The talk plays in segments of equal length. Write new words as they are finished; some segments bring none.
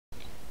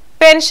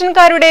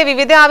പെൻഷൻകാരുടെ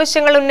വിവിധ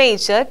ആവശ്യങ്ങൾ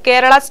ഉന്നയിച്ച്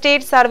Kerala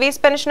state service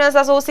pensioners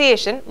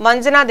association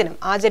വഞ്ചനാ ദിനം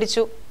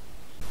ആചരിച്ചു.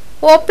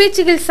 OP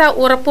ചികിത്സ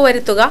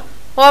ഉറപ്പുവരുത്തുക,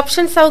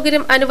 ഓപ്ഷൻ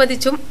സൗകര്യം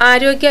അനുവദിച്ചും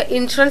ആരോഗ്യ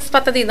ഇൻഷുറൻസ്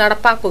പദ്ധതി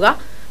നടപ്പാക്കുക,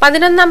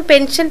 11ാം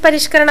പെൻഷൻ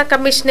പരിഷ്കരണ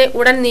കമ്മീഷനെ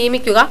ഉടൻ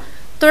നിയമിക്കുക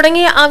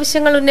തുടങ്ങിയ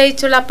ആവശ്യങ്ങൾ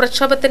ഉന്നയിച്ചുള്ള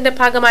പ്രക്ഷോഭത്തിന്റെ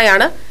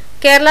ഭാഗമായാണ്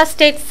Kerala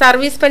state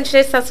service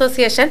pensioners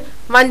association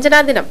വഞ്ചനാ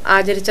ദിനം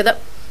ആചരിച്ചത്.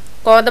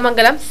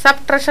 കോതമംഗലം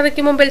സബ്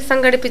ട്രഷറിക്ക് മുമ്പിൽ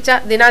സംഘടിപ്പിച്ച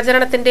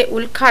ദിനാചരണത്തിന്റെ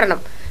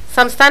ഉദ്ഘാടനം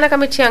സംസ്ഥാന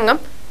കമ്മിറ്റി അംഗം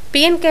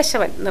PN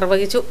കേശവൻ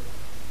നിർവഹിച്ചു.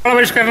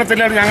 പരിഷ്കരണത്തിൽ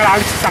ഞങ്ങൾ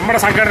നമ്മുടെ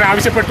സംഘടന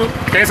ആവശ്യപ്പെട്ടു,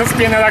 KSSP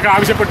നേതാക്കൾ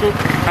ആവശ്യപ്പെട്ടു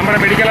നമ്മുടെ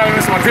മെഡിക്കൽ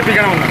അലവൻസ്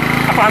വർദ്ധിപ്പിക്കണമെന്ന്.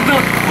 അപ്പോൾ അന്ന്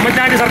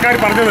ഉമ്മൻചാണ്ടി സർക്കാർ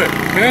പറഞ്ഞത്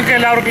നിങ്ങൾക്ക്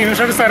എല്ലാവർക്കും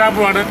ഇൻഷുറൻസ് തരാൻ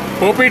പോവാണ്,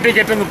 OP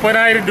ടിക്കറ്റ്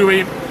 30,000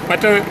 രൂപയും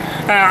മറ്റ്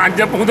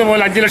 3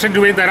 മുതൽ 5 ലക്ഷം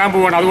രൂപയും തരാൻ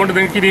പോവുകയാണ്. അതുകൊണ്ട്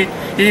നിങ്ങൾക്ക് ഇനി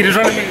ഈ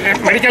ഇൻഷുറൻസ്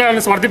മെഡിക്കൽ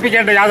അലവൻസ്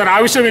വർദ്ധിപ്പിക്കേണ്ട യാതൊരു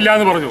ആവശ്യമില്ല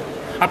എന്ന് പറഞ്ഞു.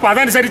 അപ്പോൾ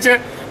അതനുസരിച്ച്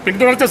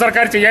പിന്തുടർച്ച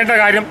സർക്കാർ ചെയ്യേണ്ട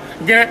കാര്യം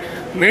ഇങ്ങനെ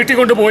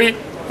നീട്ടിക്കൊണ്ടുപോയി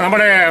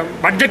നമ്മുടെ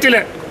ബഡ്ജറ്റിൽ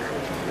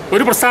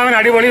ഒരു പ്രസ്താവന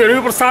അടിപൊളി ഒരു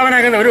പ്രസ്താവന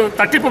ഒരു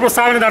തട്ടിപ്പ്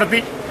പ്രസ്താവന നടത്തി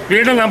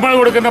വീണ്ടും നമ്മൾ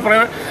കൊടുക്കുന്ന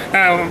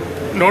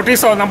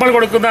നോട്ടീസോ നമ്മൾ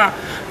കൊടുക്കുന്ന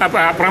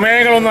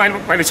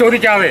പ്രമേയങ്ങളൊന്നും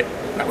പരിശോധിക്കാതെ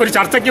ഒരു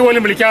ചർച്ചയ്ക്ക്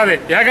പോലും വിളിക്കാതെ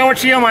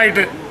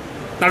ഏകപക്ഷീയമായിട്ട്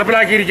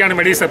നടപ്പിലാക്കിയിരിക്കുകയാണ്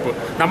മെഡിസെപ്പ്.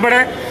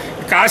 നമ്മുടെ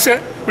കാശ്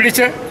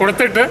പിടിച്ച്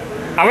കൊടുത്തിട്ട്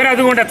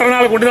അവരതുകൊണ്ട് എത്ര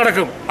നാൾ കൊണ്ടു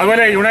നടക്കും?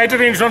 അതുപോലെ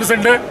യുണൈറ്റഡ് ഇൻഷുറൻസ്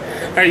ഉണ്ട്,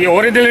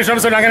 ഓറിയന്റൽ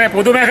ഇൻഷുറൻസ് ഉണ്ട്, അങ്ങനെ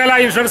പൊതുമേഖലാ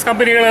ഇൻഷുറൻസ്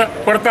കമ്പനികൾ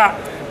കൊടുത്ത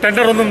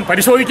ടെൻഡറൊന്നും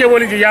പരിശോധിക്കുക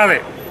പോലും ചെയ്യാതെ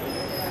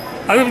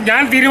അത്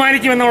ഞാൻ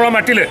തീരുമാനിക്കുമെന്നുള്ള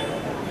മട്ടിൽ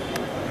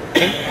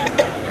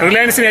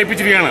റിലയൻസിനെ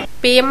ഏൽപ്പിച്ചിരിക്കുകയാണ്.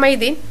 PM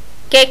Maideen,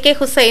 KK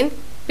Hussain,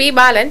 P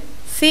ബാലൻ,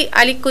 C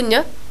Alikunju,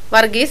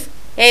 Varghese,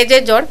 AJ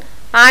John,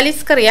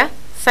 Alice കറിയ,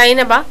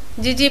 സൈനബ,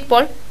 ജിജി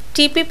പോൾ,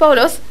 TP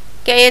പൗലോസ്,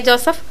 KA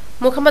Joseph,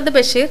 Muhammad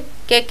Basheer,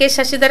 KK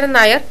Sasidharan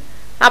Nair,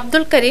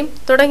 Abdul Kareem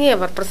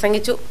തുടങ്ങിയവർ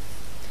പ്രസംഗിച്ചു.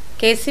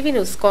 KCB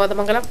news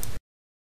Kothamangalam.